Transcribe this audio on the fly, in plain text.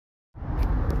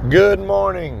Good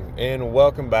morning and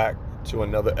welcome back to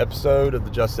another episode of the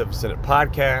Just F Senate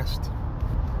podcast.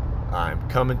 I'm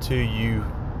coming to you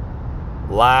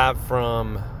live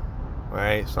from,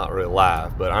 it's not really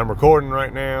live, but I'm recording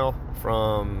right now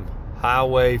from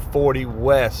Highway 40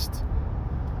 West,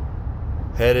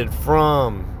 headed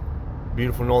from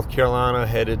beautiful North Carolina,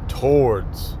 headed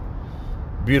towards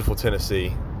beautiful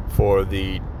Tennessee for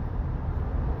the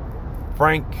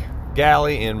Frank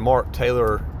Galli and Mark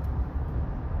Taylor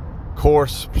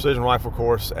course, precision rifle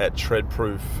course at Tread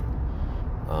Proof.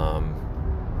 I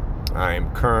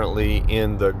am currently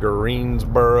in the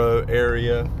Greensboro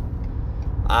area.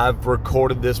 I've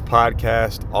recorded this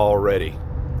podcast already.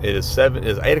 It is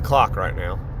 8 o'clock right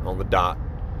now on the dot,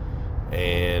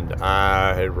 and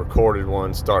I had recorded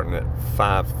one starting at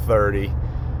 5:30,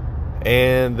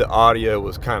 and the audio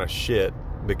was kind of shit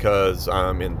because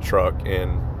I'm in the truck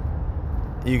and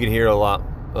you can hear a lot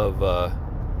of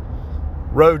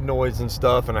road noise and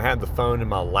stuff, and I had the phone in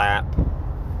my lap,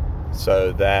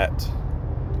 so that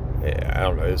I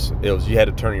don't know, it was you had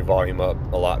to turn your volume up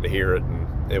a lot to hear it,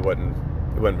 and it wasn't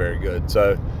very good.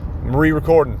 So I'm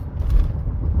re-recording.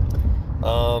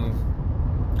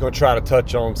 Gonna try to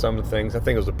touch on some of the things. I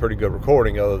think it was a pretty good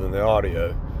recording other than the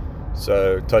audio,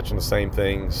 so touching the same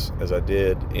things as I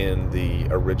did in the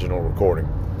original recording.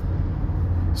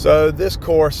 So this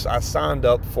course I signed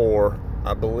up for,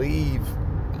 I believe,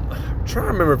 I'm trying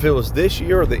to remember if it was this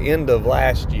year or the end of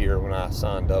last year when I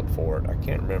signed up for it. I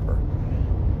can't remember.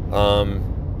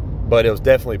 But it was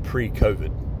definitely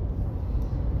pre-COVID.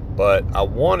 But I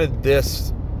wanted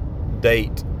this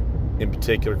date in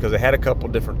particular because it had a couple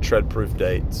different tread proof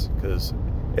dates, because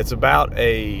it's about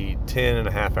a 10 and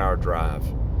a half hour drive.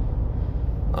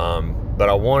 But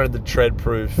I wanted the tread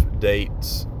proof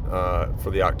dates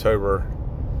for the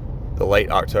late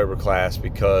October class,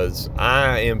 because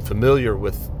I am familiar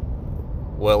with,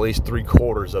 well, at least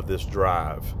 3/4 of this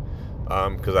drive,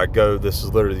 because this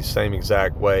is literally the same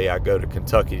exact way I go to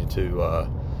Kentucky to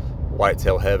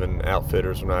Whitetail Heaven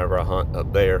Outfitters whenever I hunt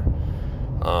up there.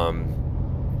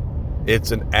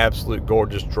 It's an absolute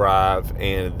gorgeous drive,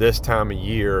 and this time of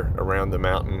year around the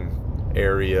mountain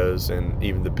areas and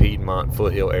even the Piedmont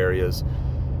foothill areas,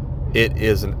 it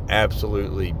is an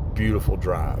absolutely beautiful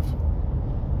drive.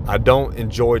 I don't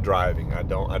enjoy driving. I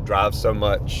drive so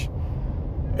much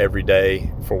every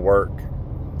day for work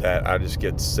that I just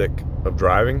get sick of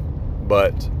driving.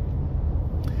 But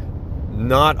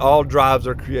not all drives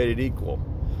are created equal.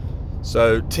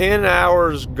 So 10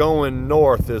 hours going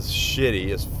north is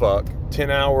shitty as fuck. 10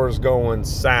 hours going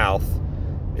south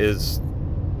is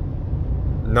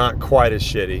not quite as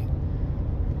shitty.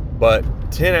 But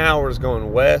 10 hours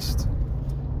going west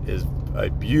is a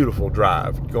beautiful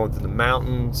drive, going through the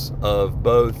mountains of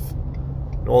both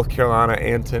North Carolina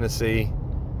and Tennessee,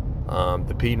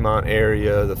 the Piedmont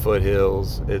area, the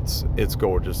foothills. It's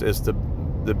gorgeous. It's the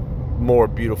more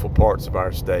beautiful parts of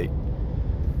our state,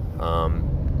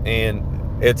 and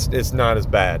it's not as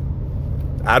bad.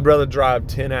 I'd rather drive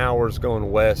 10 hours going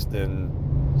west than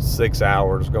 6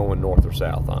 hours going north or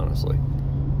south, honestly.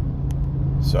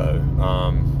 So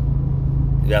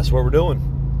that's what we're doing.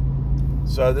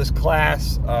 So this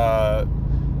class,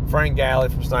 Frank Galli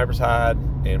from Sniper's Hide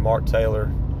and Mark Taylor,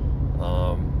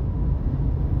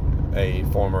 a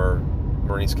former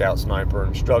Marine Scout sniper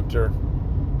instructor.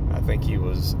 I think he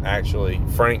was actually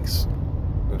Frank's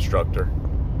instructor.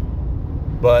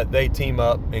 But they team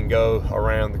up and go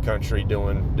around the country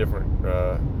doing different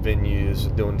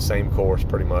venues, doing the same course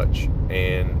pretty much.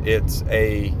 And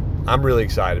I'm really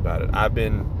excited about it. I've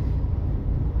been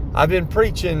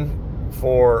preaching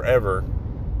forever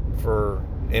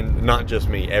and not just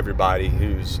me, everybody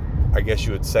who's, I guess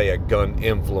you would say, a gun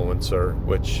influencer,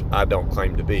 which I don't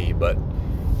claim to be, but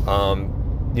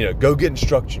go get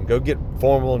instruction, go get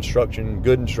formal instruction,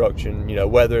 good instruction,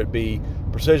 whether it be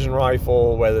precision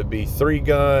rifle, whether it be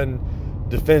 3-gun,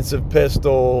 defensive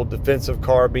pistol, defensive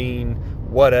carbine,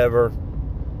 whatever.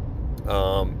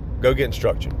 Go get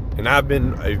instruction. And I've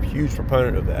been a huge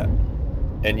proponent of that,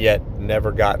 and yet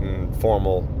never gotten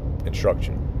formal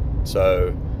instruction.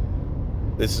 So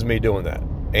this is me doing that.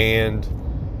 And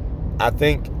I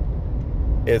think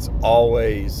it's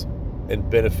always a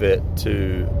benefit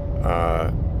to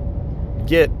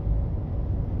get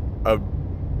a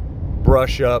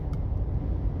brush up,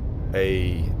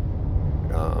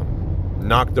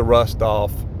 knock the rust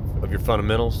off of your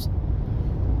fundamentals.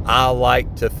 I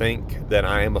like to think that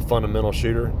I am a fundamental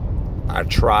shooter. I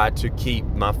try to keep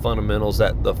my fundamentals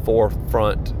at the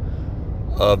forefront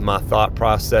of my thought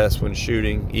process when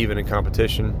shooting, even in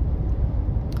competition,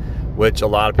 which a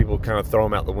lot of people kind of throw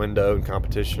them out the window in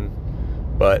competition.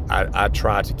 but I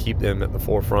try to keep them at the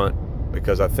forefront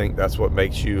because I think that's what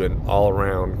makes you an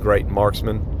all-around great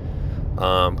marksman.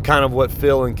 Kind of what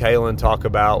Phil and Kalen talk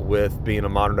about with being a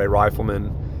modern-day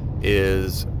rifleman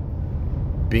is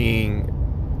being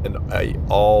a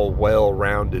all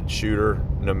well-rounded shooter,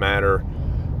 no matter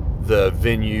the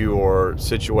venue or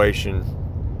situation.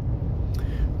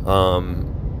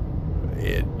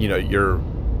 You're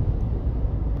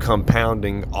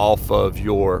compounding off of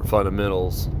your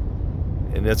fundamentals,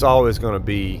 and it's always going to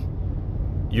be,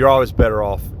 you're always better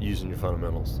off using your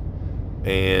fundamentals.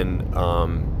 And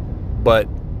but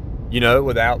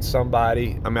without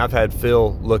somebody, I've had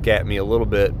Phil look at me a little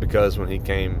bit because when he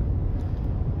came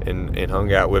and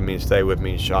hung out with me and stayed with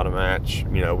me and shot a match,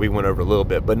 we went over a little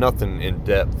bit, but nothing in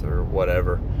depth or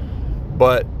whatever.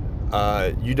 But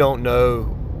you don't know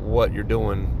what you're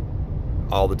doing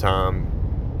all the time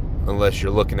unless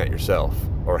you're looking at yourself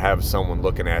or have someone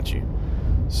looking at you.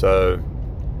 So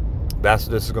that's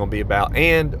what this is going to be about.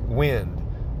 And wind.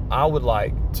 I would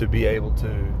like to be able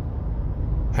to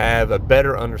have a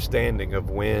better understanding of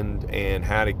wind and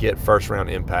how to get first round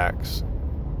impacts.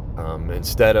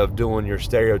 Instead of doing your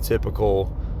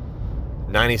stereotypical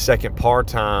 90-second par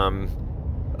time,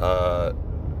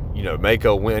 make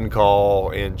a wind call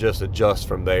and just adjust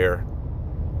from there,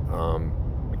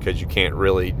 because you can't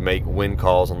really make wind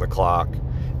calls on the clock.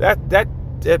 That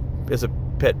is a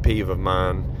pet peeve of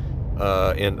mine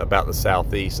in about the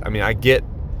Southeast. I get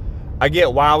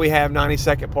why we have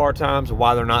 90-second par times and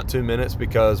why they're not 2 minutes,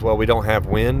 because, we don't have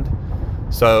wind.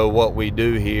 So what we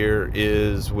do here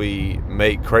is we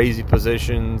make crazy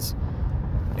positions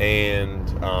and,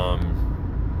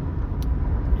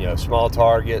 small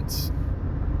targets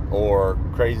or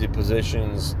crazy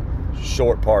positions,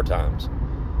 short par times.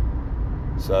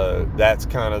 So that's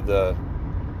kind of the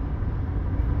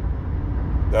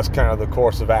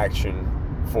course of action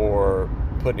for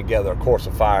putting together a course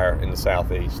of fire in the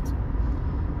Southeast.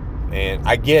 And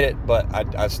I get it, but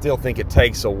I still think it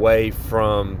takes away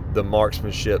from the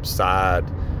marksmanship side.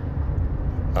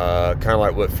 Kind of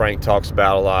like what Frank talks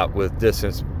about a lot with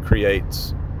distance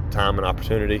creates time and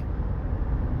opportunity.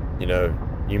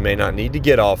 You may not need to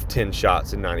get off 10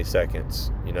 shots in 90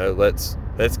 seconds. Let's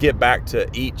get back to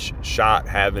each shot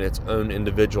having its own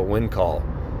individual wind call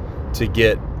to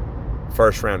get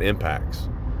first round impacts.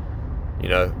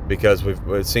 Because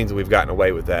it seems that we've gotten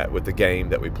away with that with the game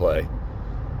that we play.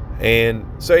 And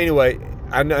so anyway,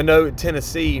 I know in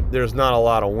Tennessee there's not a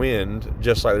lot of wind,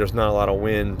 just like there's not a lot of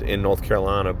wind in North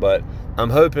Carolina, but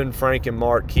I'm hoping Frank and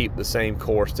Mark keep the same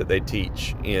course that they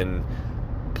teach in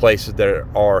places that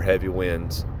are heavy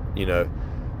winds.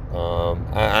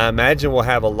 I imagine we'll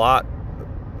have a lot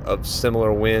of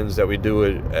similar winds that we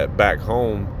do back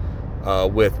home,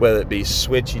 with whether it be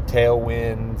switchy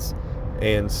tailwinds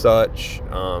and such.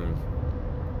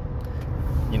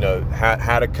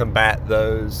 How to combat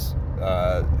those,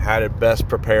 how to best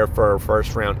prepare for a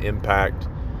first round impact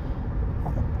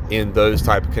in those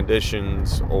type of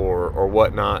conditions or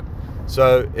whatnot.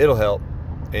 So it'll help,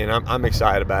 and I'm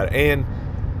excited about it. And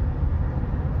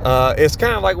it's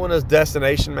kind of like one of those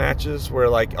destination matches where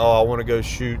I want to go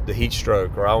shoot the Heat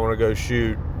Stroke, or I want to go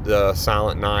shoot the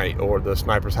Silent Night, or the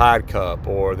Sniper's Hide Cup,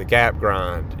 or the Gap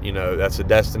Grind. That's a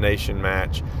destination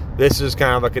match. This is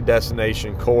kind of like a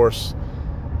destination course.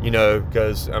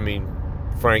 Because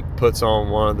Frank puts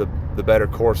on one of the better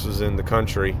courses in the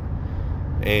country,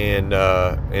 and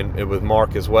with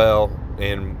Mark as well,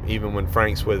 and even when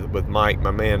Frank's with Mike,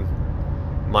 my man,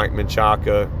 Mike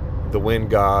Menchaca, the Wind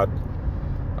God,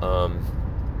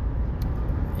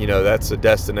 that's a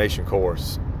destination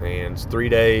course, and it's 3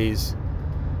 days.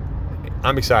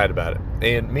 I'm excited about it.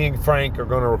 And me and Frank are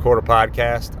going to record a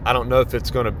podcast. I don't know if it's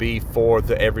going to be for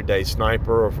the Everyday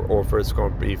Sniper or if it's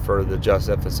going to be for the Just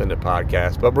F Ascended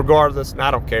podcast. But regardless, I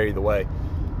don't care either way.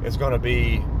 It's going to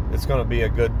be a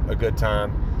good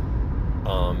time.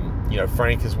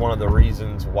 Frank is one of the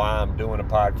reasons why I'm doing a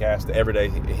podcast.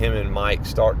 Him and Mike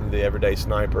starting the Everyday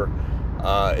Sniper.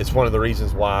 It's one of the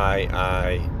reasons why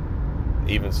I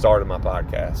even started my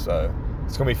podcast. So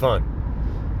it's going to be fun.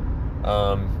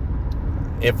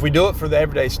 If we do it for the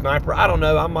Everyday Sniper, I don't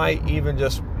know. I might even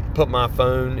just put my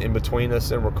phone in between us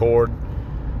and record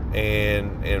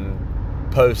and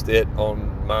post it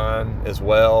on mine as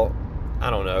well. I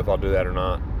don't know if I'll do that or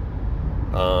not.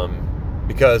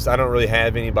 Because I don't really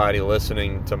have anybody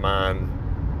listening to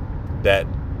mine that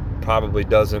probably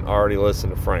doesn't already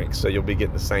listen to Frank. So you'll be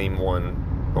getting the same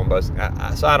one on both.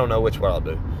 So I don't know which one I'll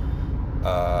do.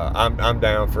 I'm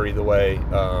down for either way.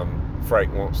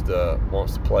 Frank wants to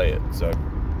play it. So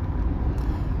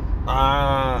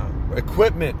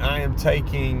equipment I am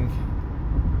taking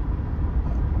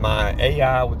my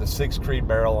AI with the 6 Creed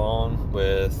barrel on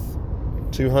with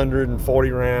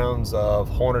 240 rounds of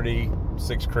Hornady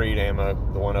 6 Creed ammo,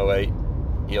 the 108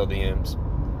 ELDMs.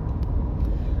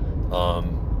 I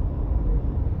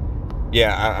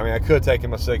mean, I could have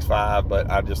taken my 6.5, but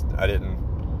I didn't.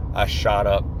 I shot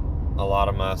up a lot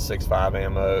of my 6.5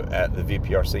 ammo at the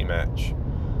VPRC match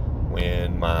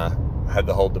when I had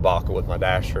the whole debacle with my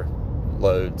Dasher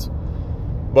loads.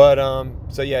 But,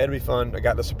 so yeah, it'll be fun. I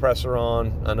got the suppressor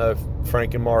on. I know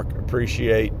Frank and Mark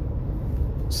appreciate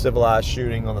civilized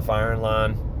shooting on the firing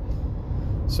line.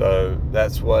 So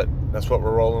that's what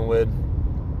we're rolling with.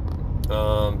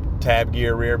 Tab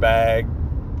gear, rear bag,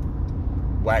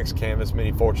 wax canvas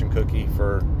mini fortune cookie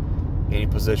for any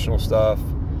positional stuff.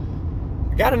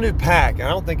 I got a new pack. I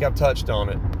don't think I've touched on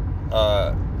it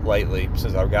lately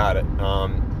since I've got it.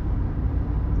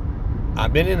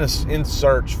 I've been in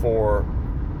search for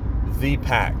the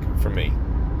pack for me,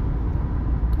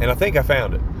 and I think I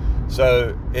found it.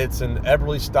 So it's an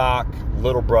Eberly stock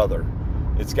little brother.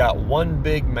 It's got one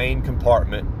big main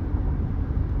compartment.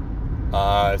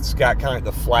 It's got kind of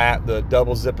the flap, the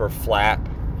double zipper flap.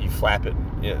 You flap it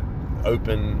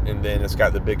open, and then it's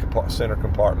got the big center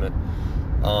compartment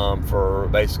for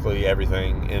basically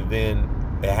everything. And then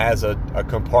it has a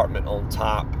compartment on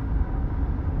top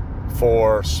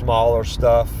for smaller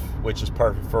stuff, which is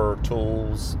perfect for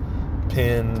tools,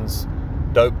 pins,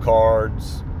 dope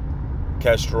cards,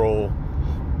 Kestrel,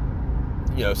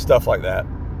 stuff like that.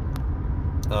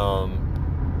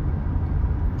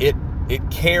 It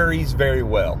carries very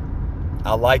well.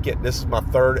 I like it. This is my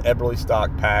third Eberly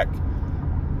stock pack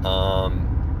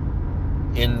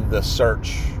in the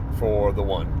search for the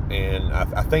one, and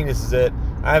I think this is it.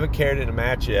 I haven't carried it in a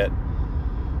match yet,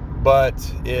 but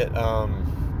it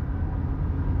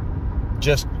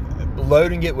just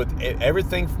loading it with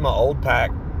everything from my old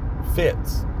pack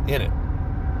fits in it,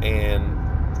 and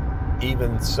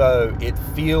even so, it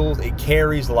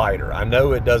carries lighter. I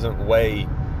know it doesn't weigh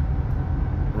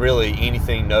really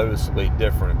anything noticeably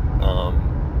different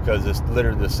because it's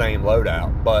literally the same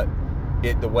loadout, but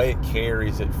the way it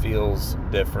carries, it feels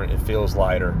different. It feels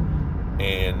lighter,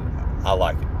 and I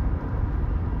like it.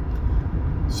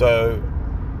 So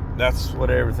that's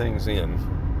what everything's in.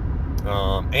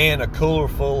 And a cooler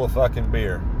full of fucking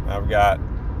beer. I've got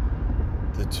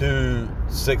the 2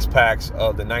 6-packs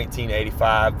of the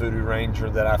 1985 Voodoo Ranger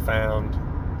that I found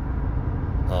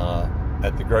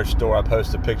at the grocery store. I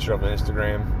posted a picture of on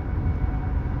Instagram.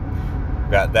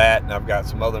 Got that, and I've got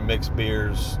some other mixed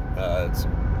beers,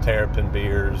 some Terrapin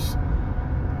beers.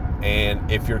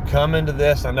 And if you're coming to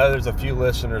this, I know there's a few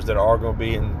listeners that are going to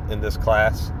be in this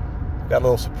class. I've got a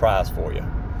little surprise for you.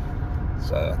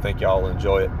 So I think y'all will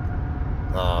enjoy it.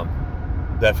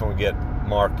 Definitely get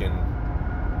Mark and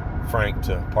Frank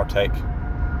to partake.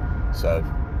 So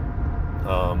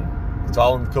it's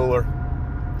all in the cooler.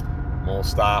 I'm going to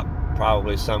stop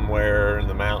probably somewhere in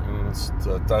the mountains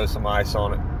to throw some ice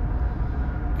on it,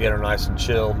 get her nice and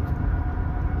chilled.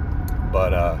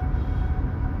 But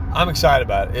I'm excited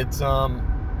about it. It's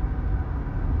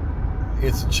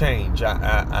a change.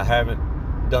 I haven't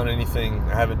done anything.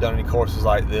 I haven't done any courses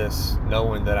like this,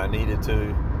 knowing that I needed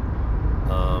to.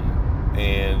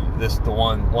 And this is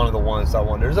one of the ones I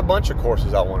want. There's a bunch of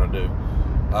courses I want to do.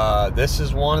 This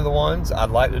is one of the ones.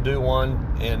 I'd like to do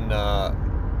one in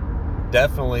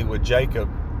definitely with Jacob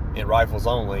in Rifles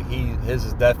Only. His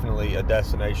is definitely a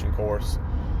destination course.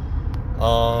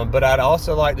 But I'd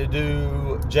also like to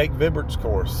do Jake Vibert's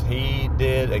course. He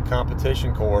did a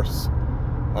competition course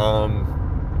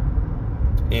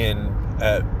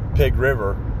at Pig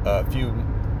River I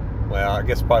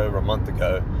guess probably over a month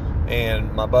ago.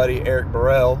 And my buddy Eric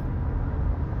Burrell,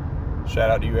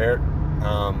 shout out to you, Eric,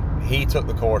 he took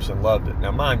the course and loved it.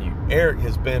 Now, mind you, Eric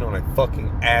has been on a fucking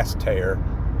ass tear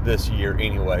this year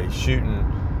anyway, shooting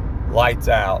lights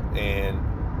out, and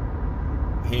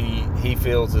he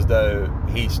feels as though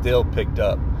he still picked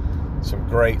up some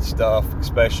great stuff,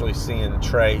 especially seeing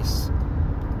Trace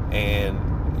and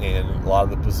a lot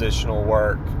of the positional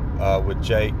work with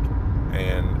Jake.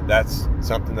 And that's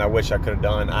something that I wish I could have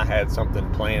done. I had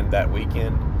something planned that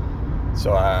weekend,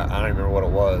 so I don't remember what it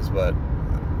was, but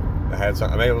I had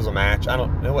something. Maybe it was a match. It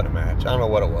wasn't a match. I don't know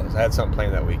what it was. I had something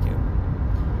planned that weekend.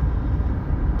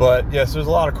 But yes, there's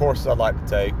a lot of courses I'd like to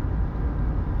take.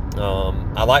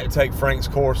 I like to take Frank's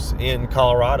course in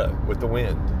Colorado with the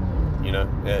wind.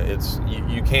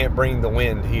 You can't bring the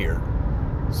wind here,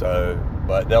 so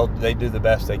but they do the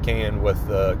best they can with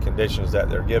the conditions that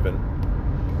they're given.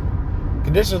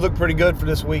 Conditions look pretty good for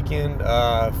this weekend.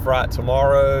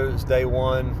 Tomorrow is day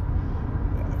one.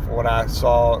 From what I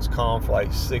saw, it's calm for like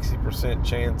 60%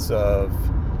 chance of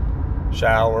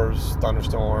showers,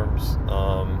 thunderstorms,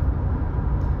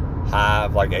 high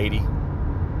of like 80.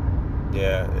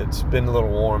 Yeah, it's been a little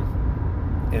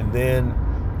warm. And then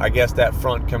I guess that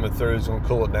front coming through is going to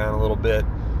cool it down a little bit.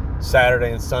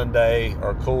 Saturday and Sunday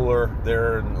are cooler.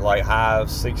 They're in like high of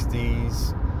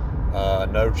 60s.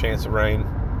 No chance of rain.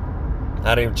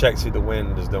 I didn't even check to see the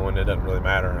wind is doing. It doesn't really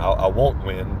matter. I won't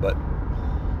win, but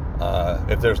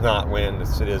if there's not wind,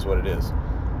 it is what it is.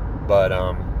 But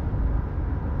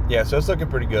yeah, so it's looking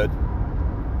pretty good.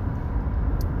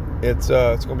 It's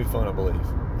going to be fun, I believe.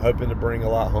 Hoping to bring a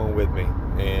lot home with me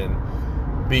and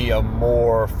be a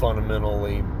more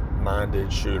fundamentally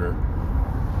minded shooter,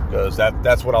 because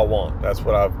that's what I want. That's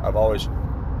what I've always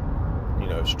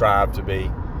strived to be.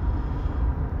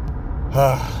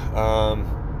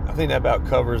 I think that about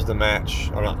covers the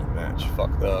match. Or not the match.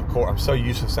 Fuck the court. I'm so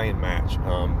used to saying match.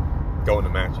 Going to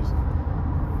matches.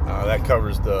 That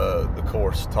covers the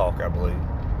course talk, I believe.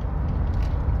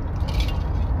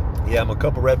 Yeah, I'm a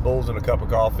couple Red Bulls and a cup of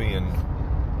coffee and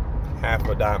half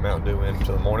a Diet Mountain Dew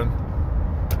into the morning.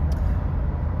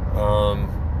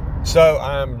 So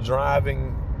I'm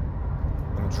driving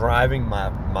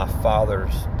my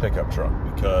father's pickup truck,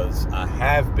 because I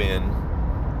have been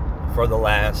for the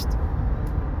last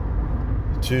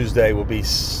Tuesday will be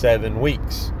 7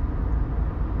 weeks.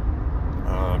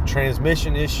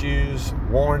 Transmission issues,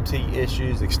 warranty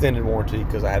issues, extended warranty,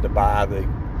 because I had to buy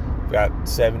got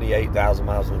 78,000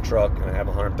 miles on the truck and I have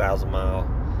a 100,000 mile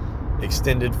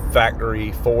extended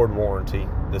factory Ford warranty.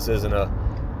 This isn't a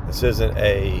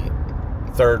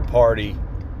third party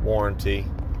warranty.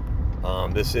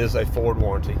 This is a Ford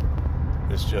warranty.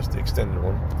 It's just the extended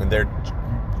one, and they're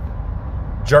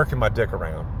jerking my dick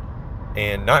around,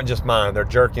 and not just mine. They're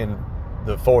jerking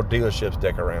the Ford dealership's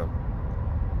dick around.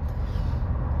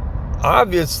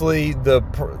 Obviously, the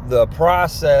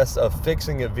process of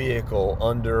fixing a vehicle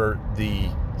under the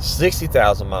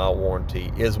 60,000 mile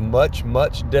warranty is much,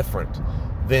 much different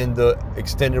than the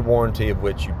extended warranty of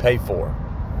which you pay for.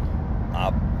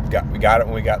 We got it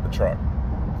when we got the truck.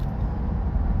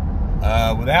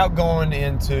 Without going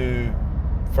into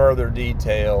further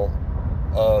detail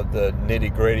of the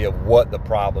nitty gritty of what the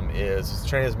problem is, it's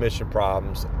transmission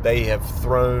problems. They have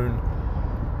thrown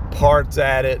parts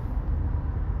at it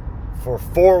for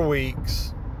 4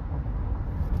 weeks,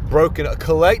 broken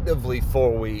collectively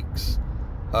 4 weeks,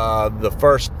 the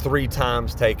first 3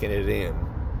 times taking it in.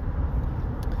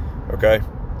 Okay?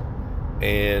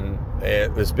 And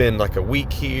it's been like a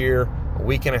week here, a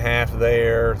week and a half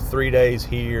there, 3 days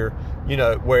here,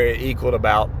 where it equaled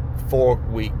about 4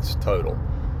 weeks total.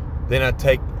 Then I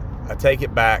take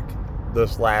it back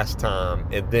this last time,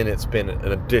 and then it's been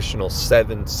an additional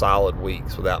 7 solid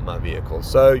weeks without my vehicle.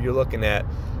 So you're looking at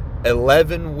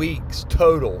 11 weeks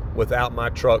total without my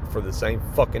truck for the same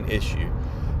fucking issue.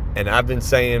 And I've been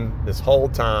saying this whole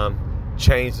time,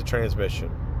 change the transmission.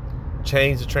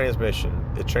 Change the transmission.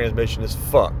 The transmission is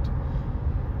fucked.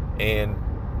 And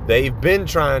they've been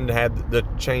trying to have the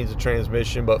change the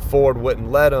transmission, but Ford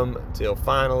wouldn't let them until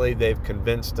finally they've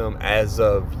convinced them as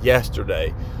of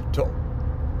yesterday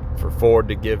for Ford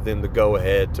to give them the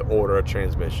go-ahead to order a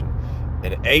transmission.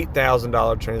 An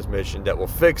 $8,000 transmission that will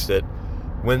fix it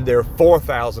when they're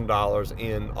 $4,000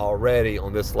 in already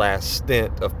on this last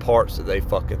stint of parts that they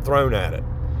fucking thrown at it.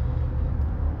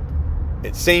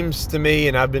 It seems to me,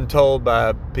 and I've been told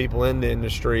by people in the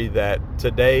industry, that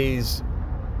today's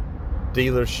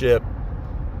dealership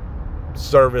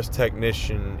service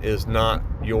technician is not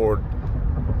your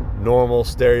normal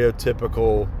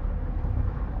stereotypical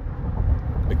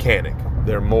mechanic.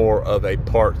 They're more of a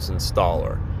parts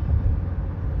installer.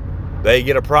 They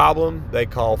get a problem, they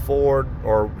call Ford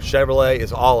or Chevrolet.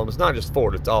 It's all of them. It's not just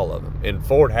Ford, it's all of them. And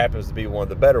Ford happens to be one of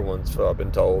the better ones, so I've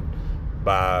been told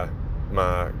by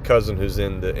my cousin who's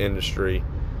in the industry,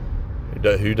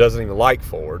 who doesn't even like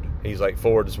Ford. He's like,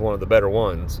 Ford is one of the better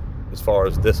ones as far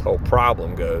as this whole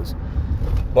problem goes.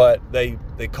 But they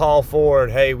call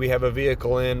Ford, hey, we have a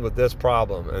vehicle in with this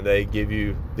problem, and they give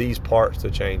you these parts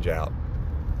to change out.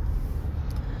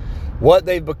 What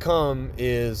they've become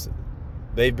is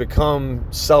they've become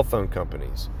cell phone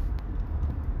companies,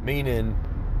 meaning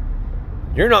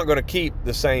you're not going to keep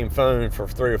the same phone for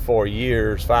 3 or 4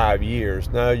 years, 5 years.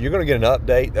 No, you're going to get an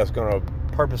update that's going to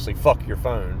purposely fuck your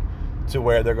phone to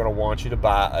where they're going to want you to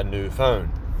buy a new phone.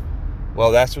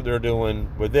 Well, that's what they're doing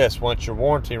with this. Once your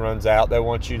warranty runs out, they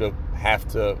want you to have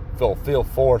to feel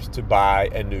forced to buy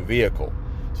a new vehicle,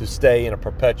 to stay in a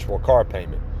perpetual car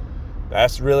payment.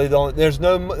 That's really the only, there's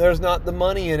not the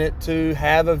money in it to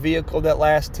have a vehicle that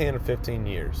lasts 10 or 15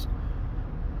 years.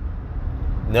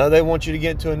 No, they want you to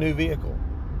get into a new vehicle.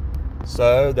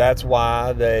 So that's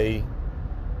why they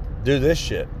do this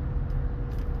shit.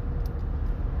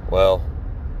 Well,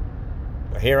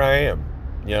 here I am.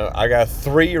 You know, I got a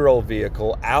 3-year-old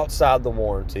vehicle outside the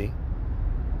warranty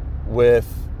with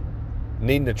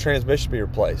needing the transmission to be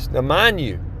replaced. Now, mind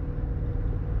you,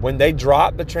 when they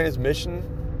dropped the transmission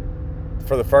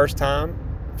for the first time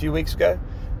a few weeks ago,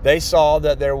 they saw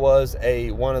that there was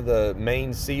one of the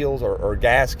main seals or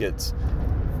gaskets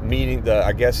meeting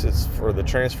I guess it's for the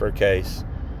transfer case,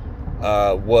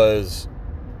 was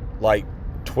like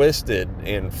twisted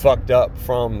and fucked up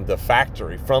from the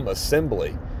factory, from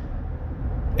assembly,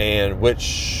 and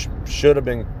which should have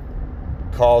been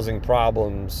causing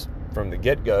problems from the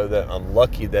get-go. That I'm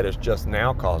lucky that it's just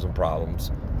now causing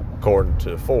problems, according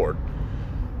to Ford.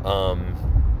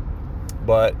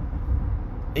 But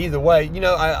either way, you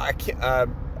know, I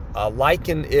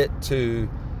liken it to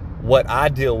what I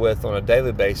deal with on a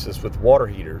daily basis with water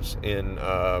heaters in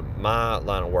my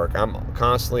line of work. I'm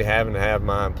constantly having to have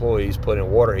my employees put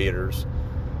in water heaters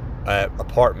at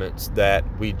apartments that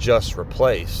we just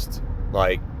replaced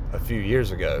like a few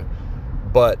years ago,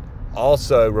 but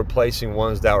also replacing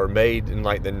ones that were made in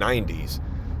like the 90s.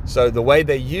 So the way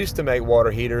they used to make water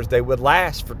heaters, they would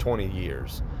last for 20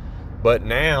 years. But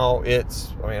now that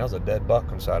was a dead buck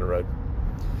on the side of the road.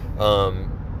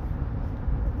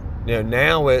 You know,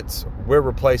 now we're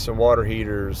replacing water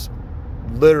heaters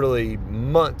literally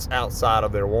months outside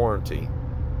of their warranty,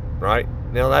 right?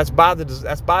 Now that's by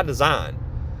design.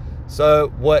 So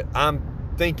what I'm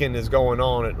thinking is going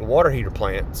on at the water heater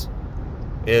plants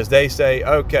is they say,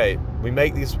 okay, we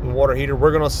make this water heater,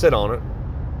 we're going to sit on it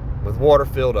with water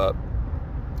filled up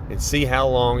and see how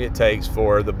long it takes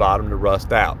for the bottom to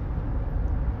rust out.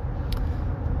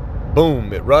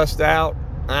 Boom, it rusts out.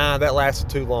 That lasted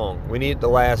too long. We need it to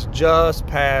last just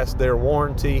past their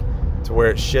warranty to where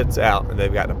it shits out and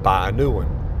they've got to buy a new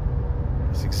one.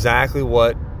 It's exactly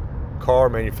what car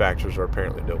manufacturers are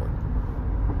apparently doing.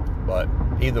 But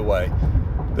either way,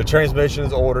 the transmission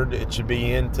is ordered. It should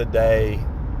be in today,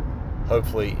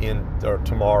 hopefully or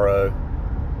tomorrow,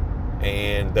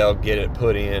 and they'll get it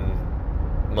put in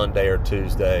Monday or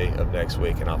Tuesday of next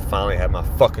week, and I'll finally have my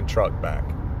fucking truck back.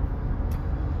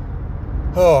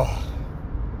 Oh.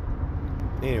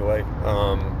 Anyway,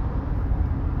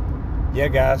 yeah,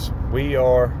 guys, we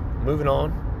are moving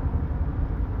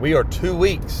on. We are 2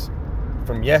 weeks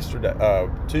from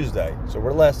Tuesday, so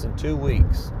we're less than 2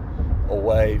 weeks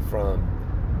away from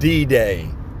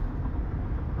D-Day,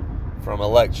 from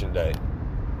Election Day.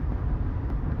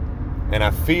 And I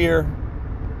fear,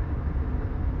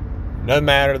 no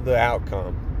matter the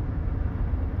outcome,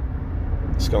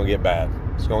 it's going to get bad.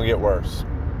 It's going to get worse.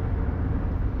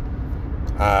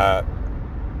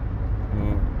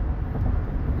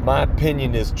 My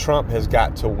opinion is Trump has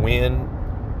got to win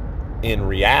in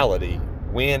reality,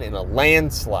 win in a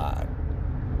landslide,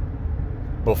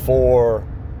 before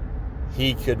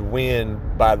he could win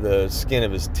by the skin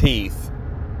of his teeth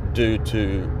due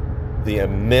to the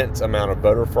immense amount of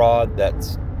voter fraud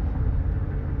that's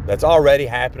already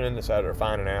happening, so they're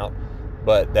finding out,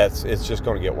 but it's just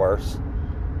going to get worse.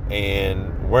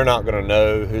 And we're not going to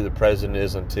know who the president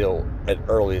is until at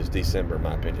earliest December, in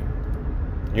my opinion.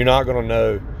 You're not going to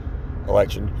know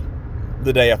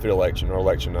the day after the election or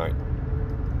election night.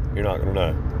 You're not going to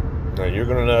know. No, you're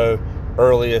going to know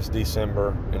earliest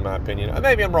December, in my opinion.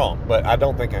 Maybe I'm wrong, but I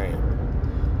don't think I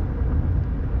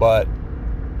am. But,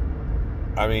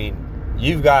 I mean,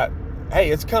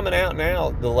 it's coming out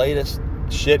now, the latest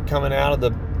shit coming out of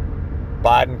the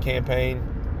Biden campaign.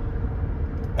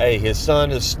 Hey, his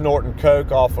son is snorting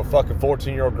coke off a fucking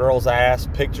 14-year-old girl's ass.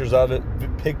 Pictures of it.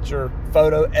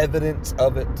 Photo evidence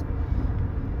of it.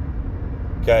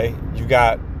 Okay, you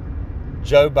got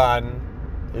Joe Biden,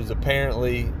 who's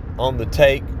apparently on the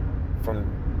take from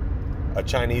a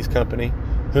Chinese company,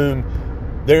 whom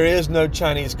there is no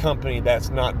Chinese company that's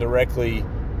not directly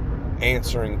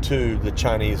answering to the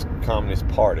Chinese Communist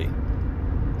Party.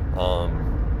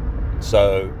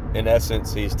 So, in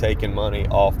essence, he's taking money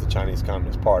off the Chinese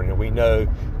Communist Party. And we know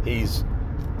he's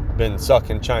been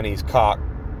sucking Chinese cock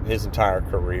his entire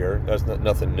career. That's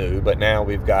nothing new. But now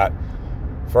we've got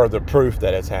further proof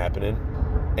that it's happening.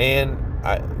 And,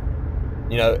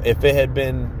 if it had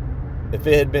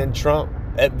been Trump,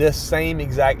 at this same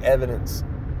exact evidence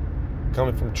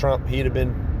coming from Trump, he'd have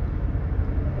been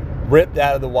ripped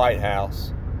out of the White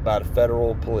House by the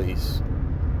federal police,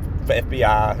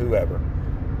 FBI, whoever,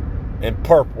 and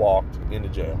perp walked into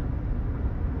jail.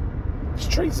 It's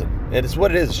treason. And it's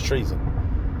what it is. It's treason.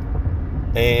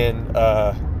 And,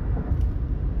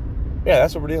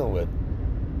 that's what we're dealing with.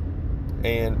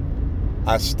 And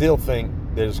I still think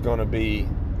there's going to be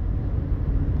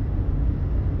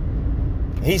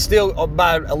He's still,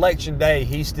 by election day,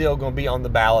 he's still going to be on the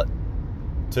ballot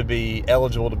to be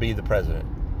eligible to be the president.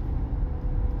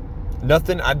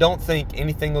 I don't think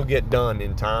anything will get done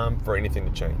in time for anything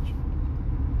to change.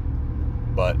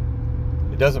 But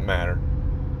it doesn't matter.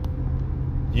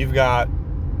 You've got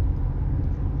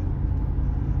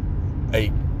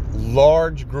a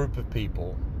large group of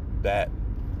people that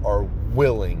are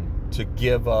willing to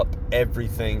give up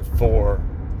everything for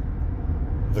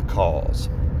the cause.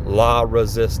 La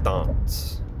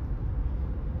Resistance.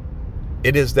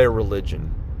 It is their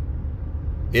religion.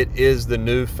 It is the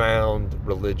newfound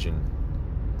religion.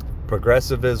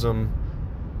 Progressivism,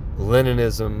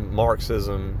 Leninism,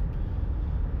 Marxism.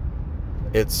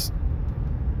 It's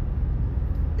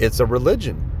a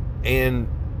religion. And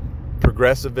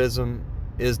progressivism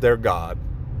is their God.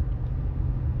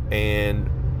 And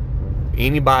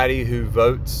anybody who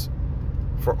votes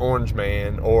for Orange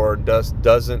Man or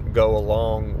doesn't go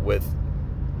along with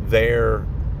their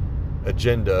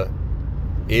agenda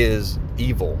is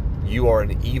evil. You are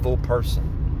an evil person.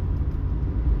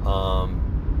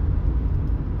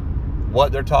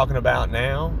 What they're talking about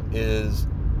now is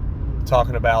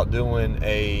talking about doing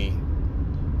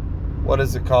what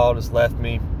is it called? It's left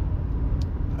me.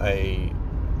 A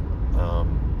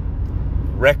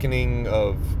reckoning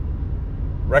of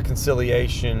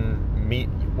reconciliation,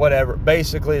 whatever.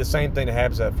 Basically, the same thing that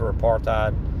happens for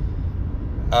apartheid.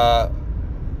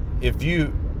 If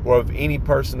you were of any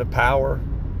person of power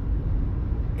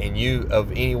and you,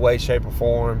 of any way, shape, or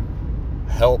form,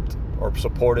 helped or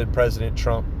supported President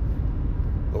Trump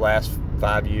the last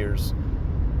 5 years,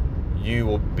 you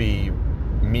will be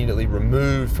immediately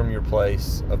removed from your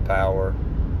place of power,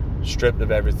 stripped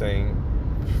of everything.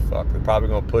 They're probably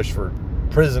going to push for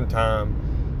prison time,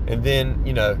 and then,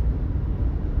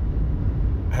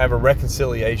 have a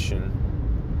reconciliation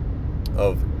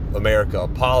of America,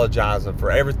 apologizing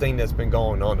for everything that's been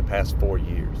going on the past 4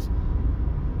 years.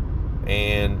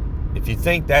 And if you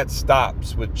think that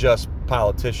stops with just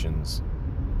politicians,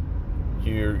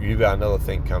 you got another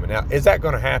thing coming out. Is that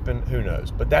going to happen? Who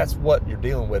knows? But that's what you're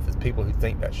dealing with, is people who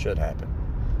think that should happen.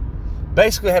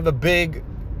 Basically, have a big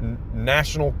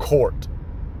national court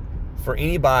for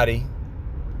anybody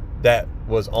that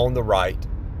was on the right.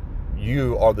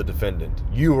 You are the defendant.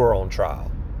 You are on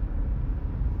trial.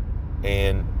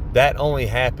 And that only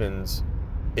happens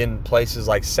in places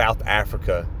like South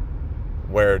Africa,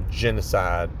 where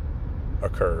genocide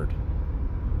occurred.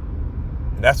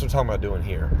 And that's what we're talking about doing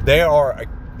here. They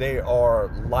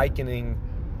are likening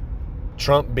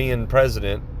Trump being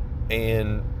president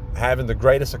and having the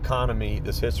greatest economy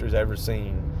this history's ever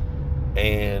seen.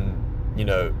 And,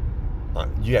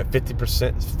 you have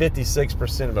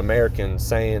 56% of Americans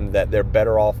saying that they're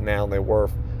better off now than they were,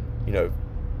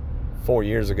 4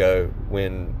 years ago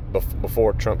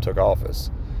before Trump took office.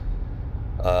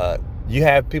 You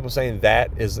have people saying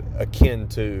that is akin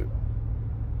to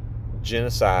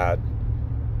genocide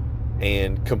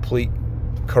and complete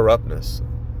corruptness.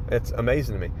 It's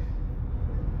amazing to me.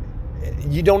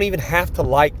 You don't even have to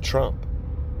like Trump.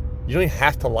 You don't even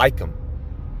have to like him.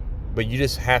 But you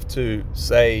just have to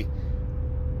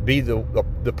be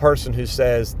the person who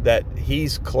says that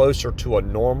he's closer to a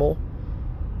normal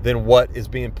than what is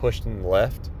being pushed in the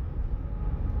left.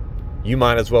 You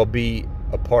might as well be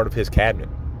a part of his cabinet.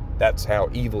 That's how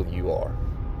evil you are.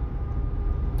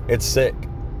 It's sick.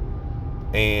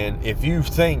 And if you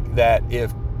think that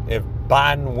if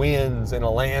Biden wins in a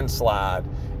landslide,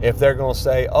 if they're going to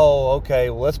say, oh, okay,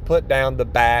 well, let's put down the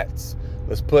bats,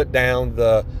 let's put down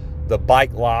the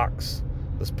bike locks,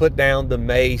 let's put down the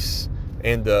mace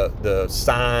and the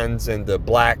signs and the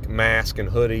black mask and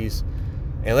hoodies,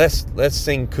 and let's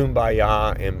sing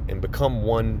Kumbaya and become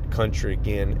one country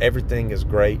again. Everything is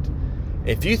great.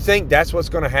 If you think that's what's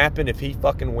going to happen if he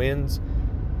fucking wins,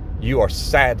 you are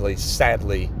sadly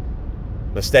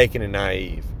mistaken and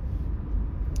naive.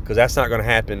 Because that's not going to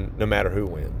happen no matter who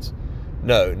wins.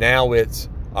 No, now it's,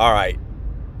 all right,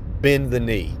 bend the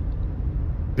knee.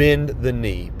 Bend the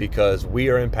knee, because we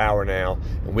are in power now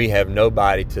and we have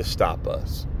nobody to stop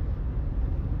us.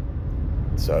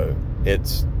 So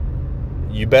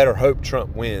you better hope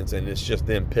Trump wins and it's just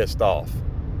them pissed off.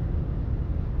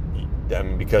 I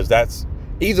mean, because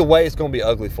either way it's going to be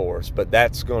ugly for us, but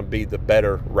that's going to be the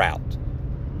better route.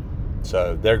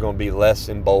 So they're going to be less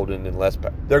emboldened and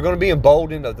they're going to be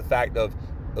emboldened of the fact of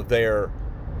their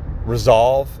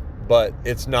resolve, but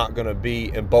it's not going to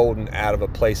be emboldened out of a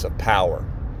place of power.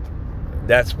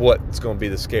 That's what's going to be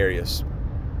the scariest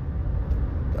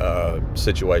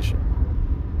situation.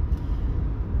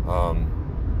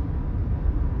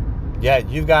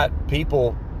 You've got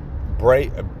people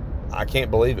I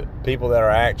can't believe it. People that are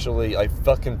actually like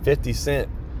fucking 50 Cent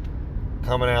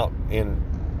coming out and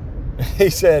he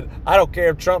said, I don't care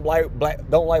if Trump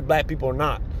don't like black people or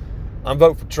not. I'm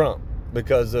voting for Trump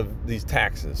because of these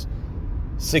taxes.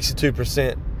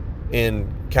 62%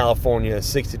 in California,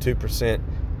 62%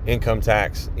 income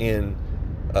tax in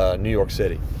New York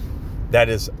City. That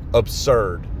is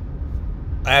absurd.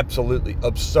 Absolutely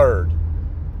absurd.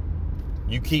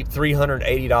 You keep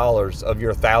 $380 of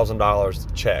your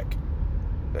 $1,000 check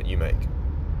that you make.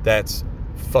 That's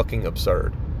fucking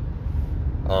absurd.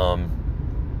 All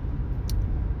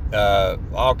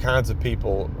kinds of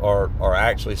people are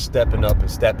actually stepping up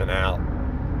and stepping out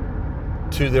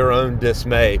to their own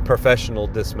dismay, professional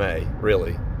dismay,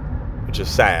 really, which is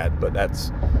sad, but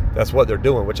that's what they're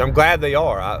doing, which I'm glad they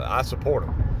are. I support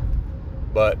them.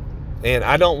 And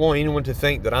I don't want anyone to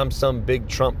think that I'm some big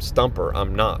Trump stumper.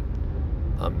 I'm not.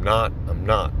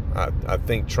 I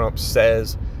think Trump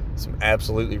says some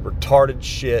absolutely retarded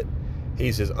shit.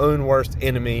 He's his own worst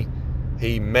enemy.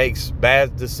 He makes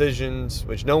bad decisions,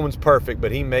 which no one's perfect,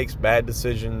 but he makes bad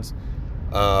decisions.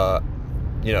 I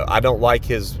don't like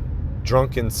his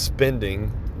drunken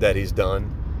spending that he's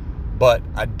done, but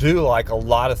I do like a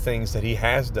lot of things that he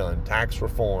has done. Tax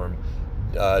reform,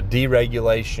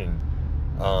 deregulation.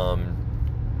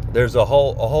 There's a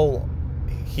whole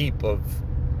heap of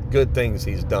good things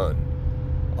he's done.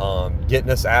 Getting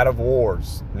us out of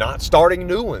wars, not starting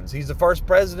new ones. He's the first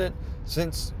president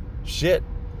since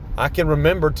I can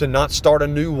remember to not start a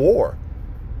new war.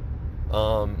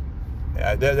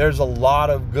 There's a lot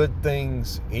of good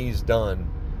things he's done.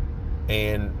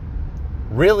 And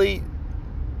really,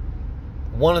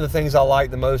 one of the things I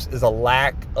like the most is a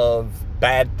lack of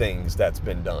bad things that's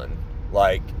been done.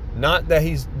 Like, not that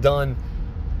he's done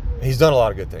a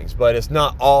lot of good things, but it's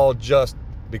not all just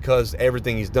because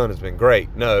everything he's done has been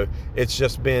great. No, it's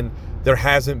just been, there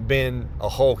hasn't been a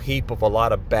whole heap of a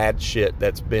lot of bad shit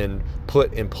that's been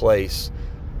put in place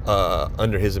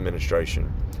under his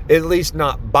administration. At least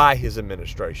not by his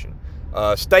administration.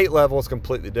 State level is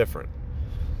completely different.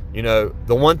 The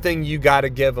one thing you got to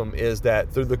give him is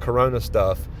that through the corona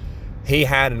stuff, he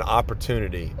had an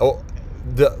opportunity.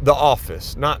 The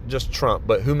office, not just Trump,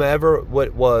 but whomever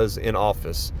it was in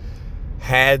office,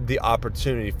 had the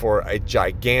opportunity for a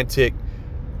gigantic,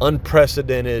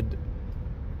 unprecedented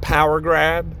power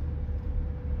grab,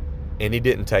 and he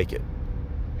didn't take it.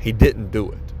 He didn't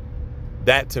do it.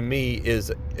 That to me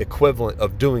is equivalent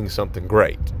of doing something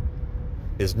great,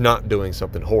 is not doing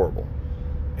something horrible.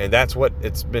 And that's what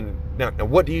it's been. Now,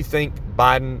 what do you think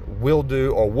Biden will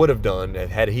do or would have done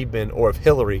had he been, or if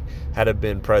Hillary had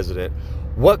been president?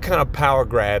 What kind of power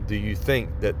grab do you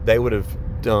think that they would have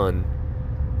done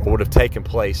or would have taken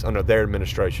place under their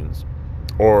administrations,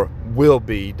 or will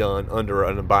be done under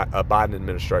a Biden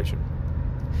administration?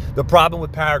 The problem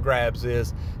with power grabs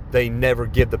is they never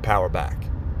give the power back.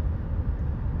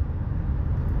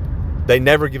 They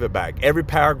never give it back. Every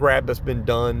power grab that's been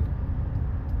done,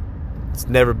 it's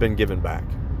never been given back.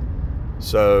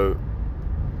 So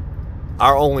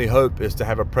our only hope is to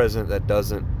have a president that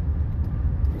doesn't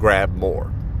grab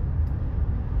more.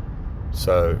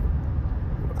 So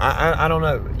I don't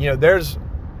know. There's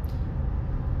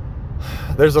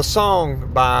a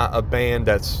song by a band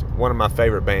that's one of my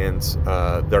favorite bands.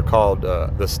 They're called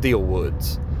the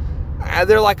Steelwoods.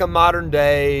 They're like a modern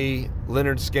day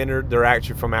Lynyrd Skynyrd. They're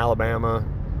actually from Alabama,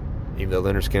 even though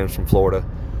Lynyrd Skynyrd's from Florida.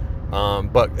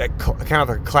 But kind of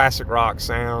a classic rock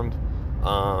sound.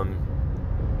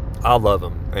 I love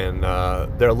them. And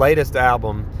their latest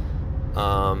album,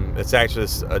 it's actually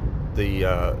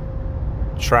the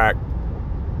track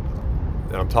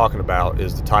that I'm talking about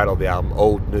is the title of the album,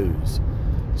 Old News.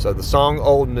 So the song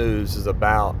Old News is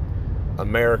about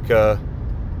America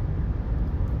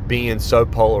being so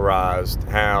polarized,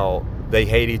 how they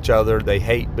hate each other. They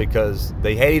hate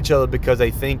each other because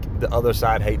they think the other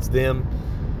side hates them.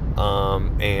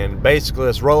 And basically,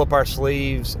 let's roll up our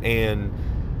sleeves and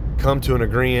come to an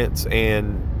agreement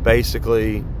and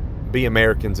basically be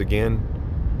Americans again.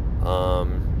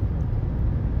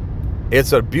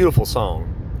 It's a beautiful song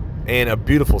and a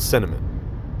beautiful sentiment.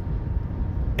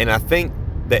 And I think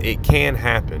that it can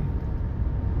happen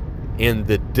in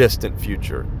the distant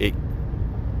future.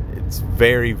 It's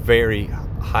very, very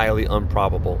highly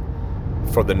improbable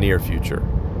for the near future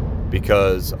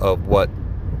because of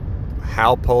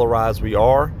how polarized we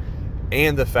are,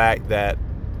 and the fact that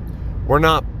we're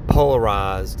not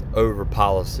polarized over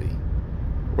policy.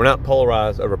 We're not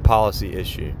polarized over policy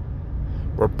issue.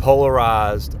 We're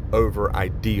polarized over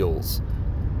ideals.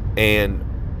 And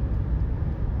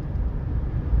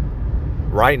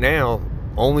right now,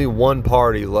 only one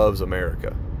party loves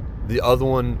America. The other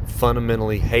one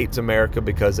fundamentally hates America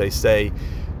because they say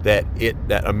that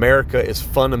America is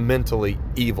fundamentally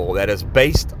evil, that is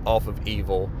based off of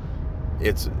evil.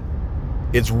 Its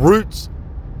roots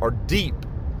are deep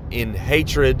in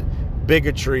hatred,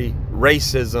 bigotry,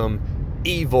 racism,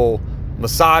 evil,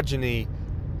 misogyny,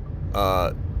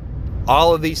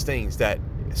 all of these things.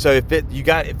 So if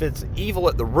it's evil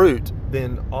at the root,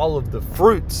 then all of the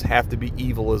fruits have to be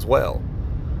evil as well.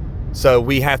 So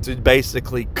we have to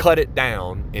basically cut it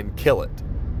down and kill it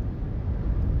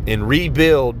and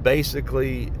rebuild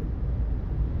basically,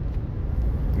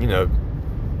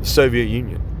 Soviet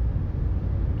Union,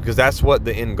 because that's what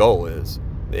the end goal is.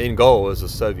 The end goal is the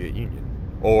Soviet Union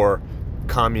or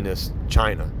communist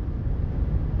China.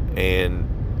 And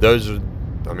those are,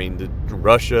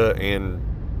 Russia and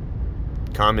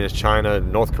communist China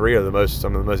and North Korea are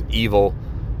some of the most evil,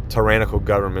 tyrannical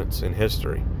governments in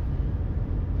history.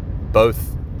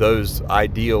 Both those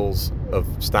ideals of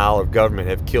style of government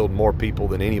have killed more people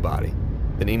than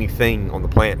anything on the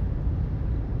planet.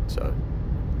 So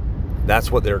that's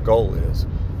what their goal is.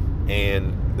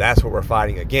 And that's what we're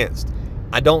fighting against.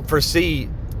 I don't foresee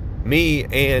me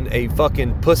and a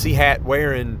fucking pussy hat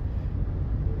wearing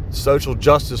social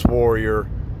justice warrior,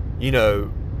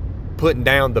 putting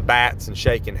down the bats and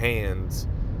shaking hands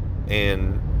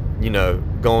and,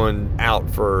 going out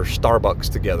for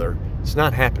Starbucks together. It's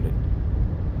not happening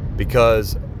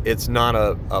because it's not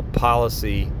a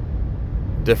policy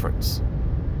difference.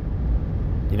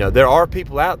 There are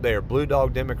people out there, blue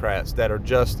dog Democrats, that are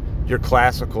just your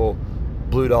classical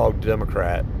blue dog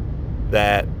Democrat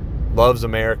that loves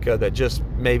America, that just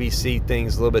maybe see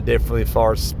things a little bit differently as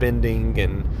far as spending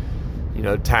and,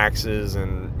 taxes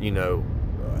and,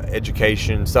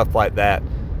 education, stuff like that.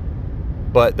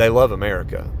 But they love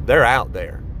America. They're out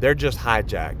there. They're just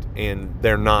hijacked, and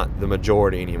they're not the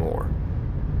majority anymore.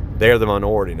 They're the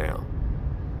minority now.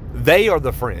 They are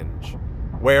the fringe.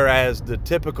 Whereas the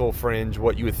typical fringe,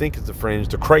 what you would think is the fringe,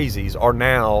 the crazies, are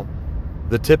now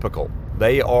the typical.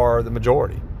 They are the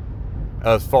majority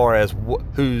as far as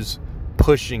who's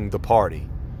pushing the party.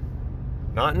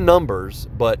 Not in numbers,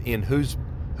 but in who's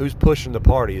pushing the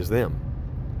party is them.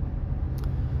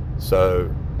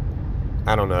 So,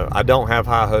 I don't know. I don't have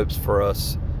high hopes for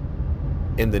us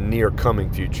in the near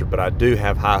coming future, but I do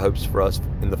have high hopes for us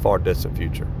in the far distant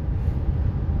future.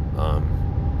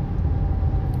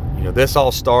 This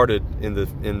all started in the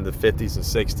 50s and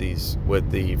 60s with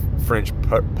the French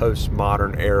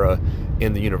postmodern era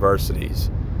in the universities.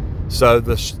 So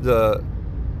the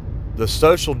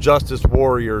social justice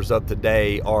warriors of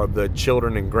today are the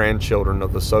children and grandchildren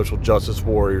of the social justice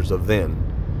warriors of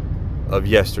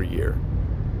yesteryear.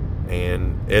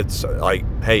 And it's like,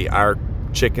 hey, our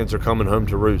chickens are coming home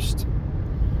to roost.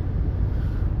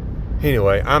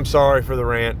 Anyway, I'm sorry for the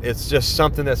rant. It's just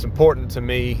something that's important to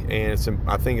me, and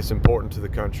I think it's important to the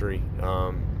country.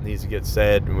 It needs to get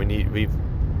said, and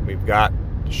we've got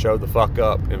to show the fuck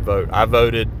up and vote. I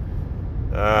voted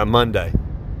Monday.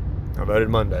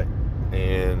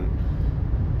 And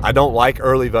I don't like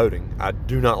early voting. I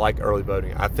do not like early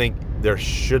voting. I think there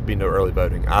should be no early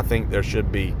voting. I think there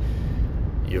should be,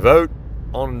 you vote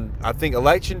on, I think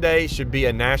Election Day should be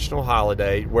a national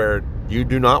holiday where you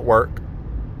do not work.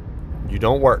 You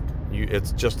don't work.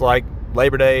 It's just like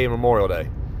Labor Day and Memorial Day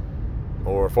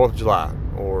or 4th of July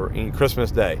or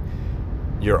Christmas Day.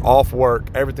 You're off work.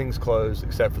 Everything's closed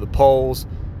except for the polls.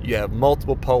 You have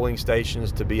multiple polling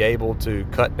stations to be able to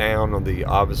cut down on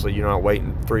obviously you're not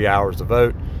waiting 3 hours to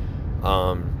vote.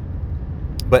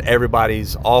 But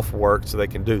everybody's off work so they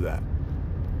can do that.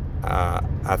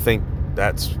 I think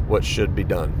that's what should be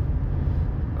done.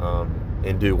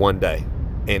 And do one day.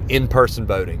 And in-person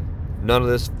voting. None of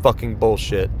this fucking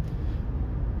bullshit.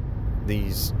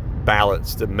 These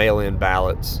ballots, the mail-in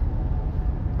ballots.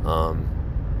 No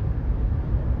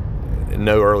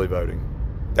early voting.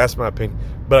 That's my opinion.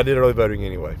 But I did early voting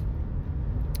anyway.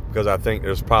 Because I think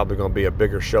there's probably going to be a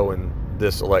bigger show in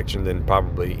this election than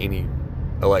probably any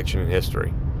election in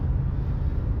history.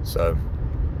 So,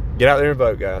 get out there and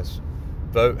vote, guys.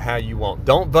 Vote how you want.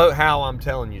 Don't vote how I'm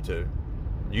telling you to.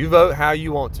 You vote how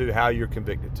you want to, how you're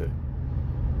convicted to.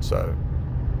 So,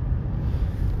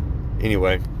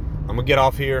 anyway, I'm going to get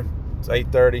off here. It's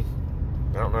 8:30.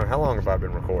 I don't know. How long have I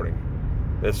been recording?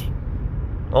 This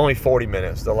only 40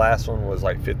 minutes. The last one was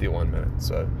like 51 minutes.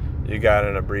 So, you got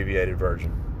an abbreviated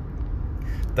version.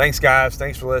 Thanks, guys.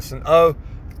 Thanks for listening. Oh,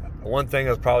 one thing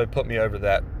that's probably put me over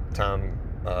that time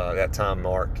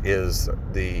mark is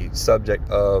the subject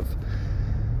of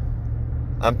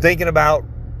I'm thinking about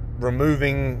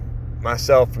removing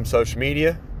myself from social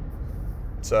media.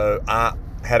 So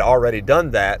had already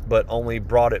done that, but only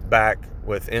brought it back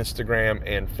with Instagram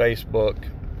and Facebook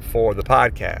for the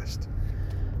podcast.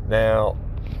 Now,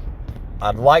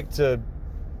 I'd like to,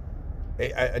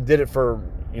 I did it for,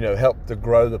 help to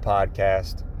grow the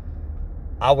podcast.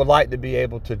 I would like to be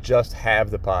able to just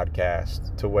have the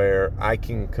podcast to where I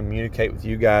can communicate with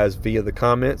you guys via the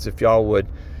comments. If y'all would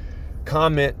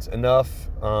comment enough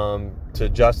to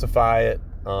justify it,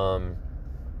 and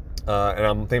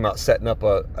I'm thinking about setting up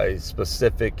a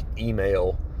specific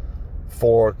email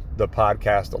for the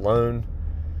podcast alone,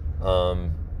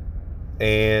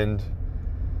 and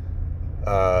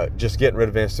just getting rid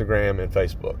of Instagram and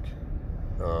Facebook.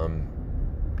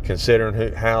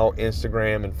 Considering how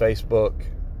Instagram and Facebook,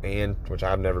 and which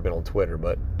I've never been on Twitter,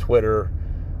 but Twitter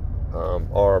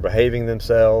are behaving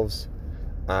themselves,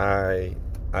 I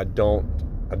don't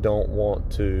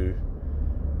want to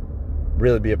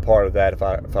really be a part of that if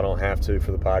I don't have to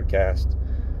for the podcast.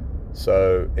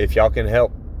 So if y'all can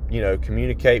help,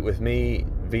 communicate with me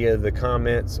via the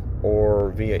comments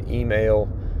or via email,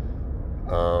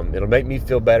 it'll make me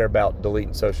feel better about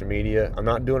deleting social media. I'm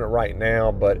not doing it right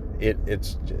now, but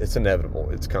it's inevitable.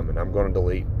 It's coming. I'm going to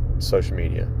delete social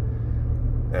media.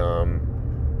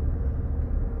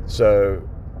 So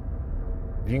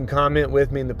you can comment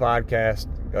with me in the podcast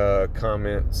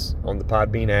comments on the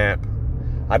Podbean app.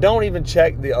 I don't even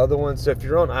check the other ones. So if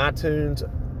you're on iTunes,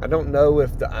 I don't know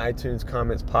if the iTunes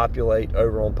comments populate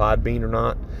over on Podbean or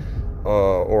not,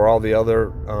 or all the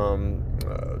other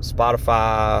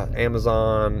Spotify,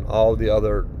 Amazon, all the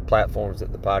other platforms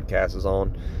that the podcast is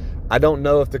on. I don't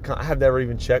know if I have never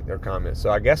even checked their comments, so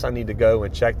I guess I need to go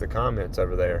and check the comments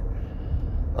over there.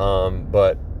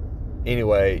 But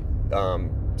anyway,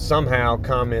 somehow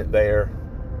comment there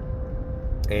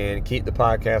and keep the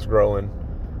podcast growing.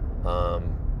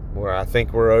 Where I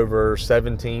think we're over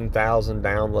 17,000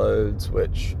 downloads,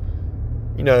 which,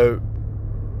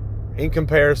 in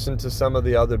comparison to some of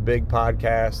the other big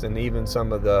podcasts and even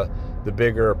some of the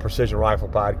bigger precision rifle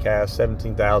podcasts,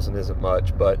 17,000 isn't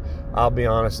much. But I'll be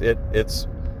honest, it's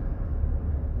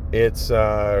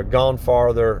gone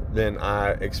farther than I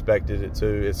expected it to.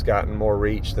 It's gotten more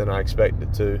reach than I expected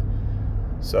it to.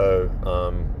 So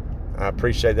I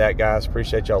appreciate that, guys.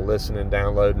 Appreciate y'all listening,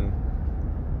 downloading.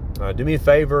 Do me a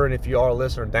favor, and if you are a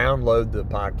listener, download the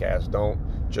podcast. Don't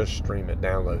just stream it,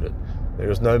 download it.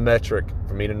 There's no metric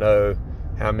for me to know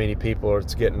how many people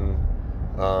it's getting,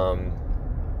 how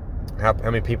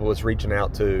many people it's reaching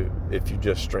out to if you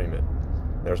just stream it.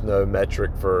 There's no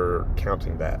metric for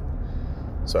counting that.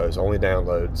 So it's only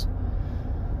downloads.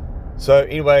 So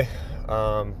anyway,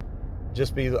 I'll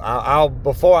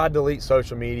before I delete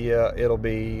social media, it'll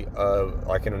be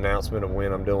like an announcement of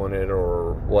when I'm doing it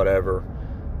or whatever.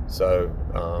 So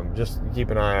just keep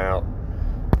an eye out.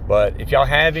 But if y'all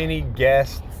have any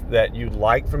guests that you'd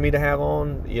like for me to have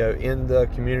on, in the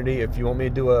community, if you want me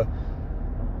to do a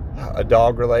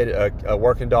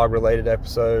working dog related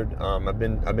episode, I've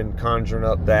been conjuring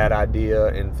up that idea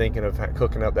and thinking of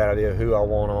cooking up that idea, who I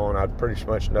want on. I pretty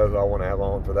much know who I want to have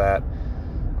on for that,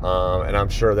 and I'm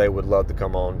sure they would love to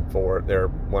come on for it. They're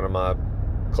one of my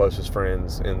closest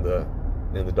friends in the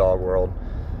dog world.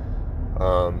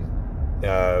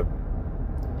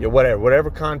 Whatever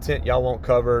content y'all want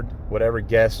covered, whatever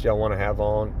guests y'all want to have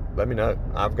on, let me know.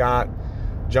 I've got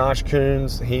Josh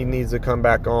Coons. He needs to come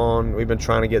back on. We've been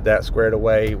trying to get that squared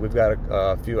away. We've got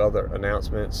a few other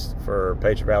announcements for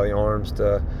Patriot Valley Arms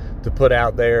to put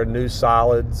out there. New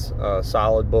solids,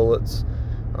 solid bullets,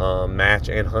 match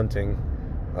and hunting,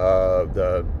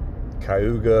 the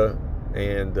Cayuga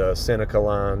and Seneca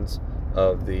lines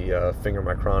of the Finger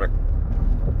Micronic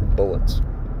bullets.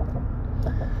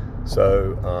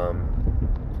 So,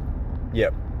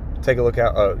 take a look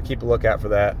out. Keep a lookout for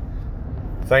that.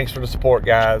 Thanks for the support,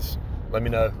 guys. Let me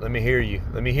know. Let me hear you.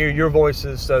 Let me hear your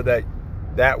voices, so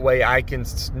that way I can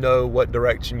know what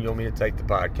direction you want me to take the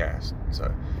podcast.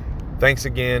 So, thanks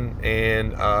again,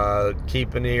 and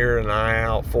keep an ear and eye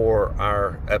out for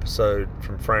our episode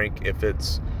from Frank. If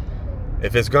it's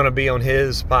going to be on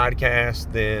his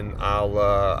podcast, then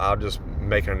I'll just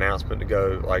make an announcement to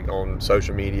go on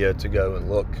social media to go and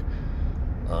look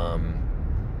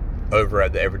over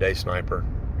at the Everyday Sniper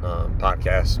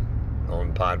podcast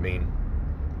on Podbean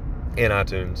and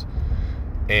iTunes,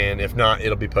 and if not,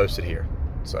 it'll be posted here.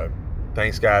 So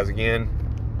thanks, guys, again,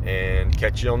 and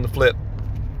catch you on the flip.